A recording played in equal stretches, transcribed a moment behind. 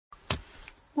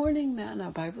Morning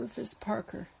Manna by Rufus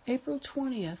Parker, April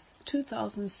 20th,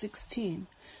 2016.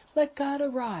 Let God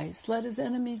arise, let his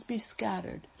enemies be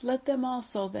scattered. Let them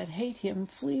also that hate him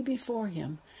flee before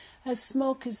him. As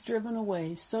smoke is driven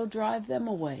away, so drive them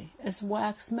away. As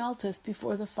wax melteth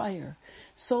before the fire,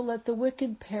 so let the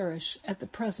wicked perish at the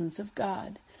presence of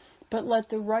God. But let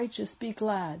the righteous be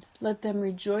glad, let them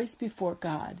rejoice before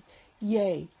God.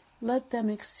 Yea, let them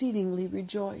exceedingly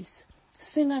rejoice.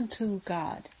 Sing unto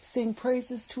God, sing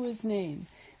praises to his name.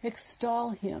 Extol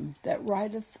him that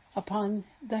rideth upon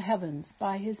the heavens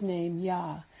by his name,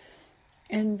 Yah,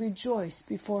 and rejoice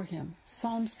before him.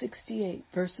 Psalm 68,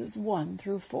 verses 1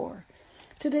 through 4.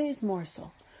 Today's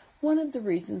morsel. One of the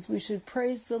reasons we should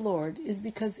praise the Lord is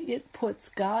because it puts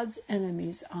God's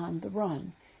enemies on the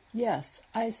run. Yes,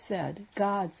 I said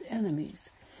God's enemies.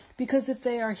 Because if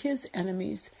they are his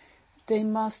enemies, they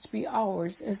must be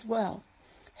ours as well.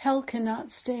 Hell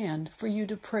cannot stand for you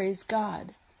to praise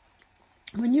God.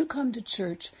 When you come to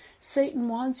church, Satan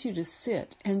wants you to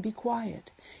sit and be quiet.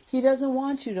 He doesn't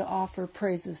want you to offer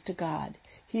praises to God.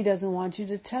 He doesn't want you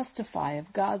to testify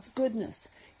of God's goodness.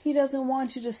 He doesn't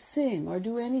want you to sing or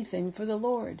do anything for the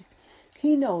Lord.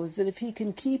 He knows that if he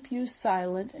can keep you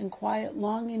silent and quiet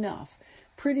long enough,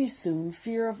 pretty soon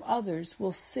fear of others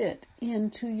will sit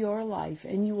into your life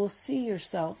and you will see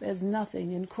yourself as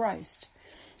nothing in Christ.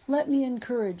 Let me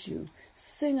encourage you.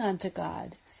 Sing unto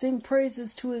God. Sing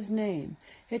praises to his name.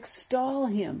 Extol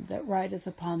him that rideth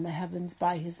upon the heavens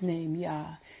by his name,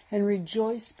 Yah, and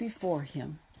rejoice before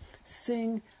him.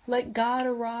 Sing, let God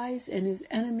arise and his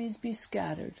enemies be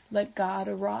scattered. Let God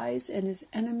arise and his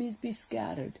enemies be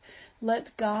scattered.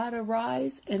 Let God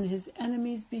arise and his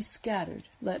enemies be scattered.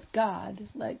 Let God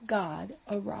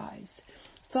arise.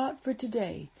 Thought for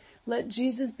today. Let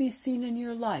Jesus be seen in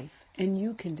your life, and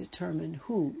you can determine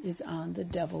who is on the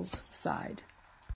devil's side.